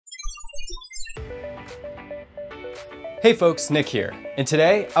Hey folks, Nick here, and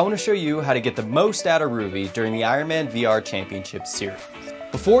today I want to show you how to get the most out of ROUVY during the IRONMAN VR Championship Series.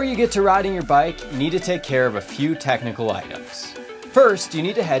 Before you get to riding your bike, you need to take care of a few technical items. First, you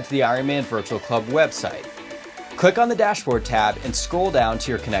need to head to the IRONMAN Virtual Club website. Click on the Dashboard tab and scroll down to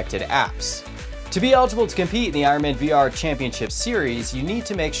your connected apps. To be eligible to compete in the IRONMAN VR Championship Series, you need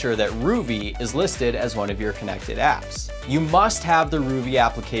to make sure that ROUVY is listed as one of your connected apps. You must have the ROUVY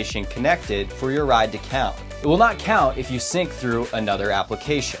application connected for your ride to count. It will not count if you sync through another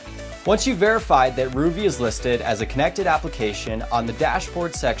application. Once you've verified that ROUVY is listed as a connected application on the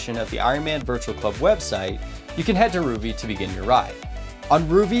dashboard section of the IRONMAN Virtual Club website, you can head to ROUVY to begin your ride. On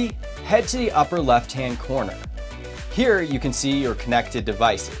ROUVY, head to the upper left-hand corner. Here you can see your connected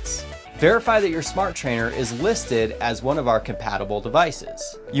devices. Verify that your smart trainer is listed as one of our compatible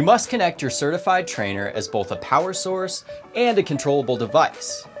devices. You must connect your certified trainer as both a power source and a controllable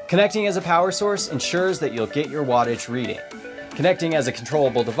device. Connecting as a power source ensures that you'll get your wattage reading. Connecting as a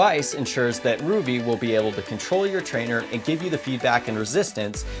controllable device ensures that ROUVY will be able to control your trainer and give you the feedback and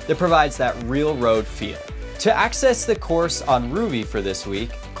resistance that provides that real road feel. To access the course on ROUVY for this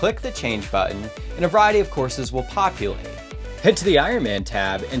week, click the Change button and a variety of courses will populate. Head to the IRONMAN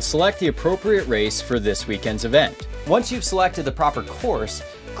tab and select the appropriate race for this weekend's event. Once you've selected the proper course,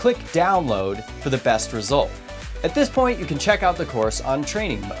 click Download for the best result. At this point, you can check out the course on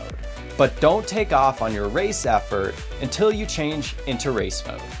training mode, but don't take off on your race effort until you change into race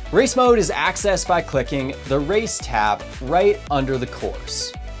mode. Race mode is accessed by clicking the Race tab right under the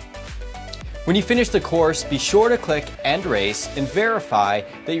course. When you finish the course, be sure to click End Race and verify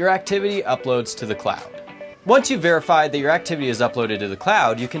that your activity uploads to the cloud. Once you've verified that your activity is uploaded to the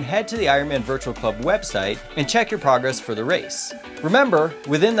cloud, you can head to the IRONMAN Virtual Club website and check your progress for the race. Remember,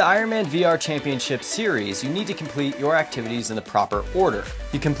 within the IRONMAN VR Championship Series, you need to complete your activities in the proper order.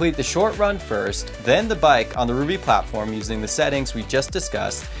 You complete the short run first, then the bike on the ROUVY platform using the settings we just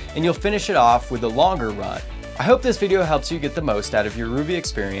discussed, and you'll finish it off with a longer run. I hope this video helps you get the most out of your ROUVY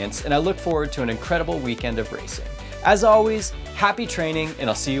experience, and I look forward to an incredible weekend of racing. As always, happy training,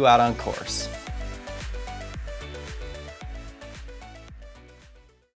 and I'll see you out on course.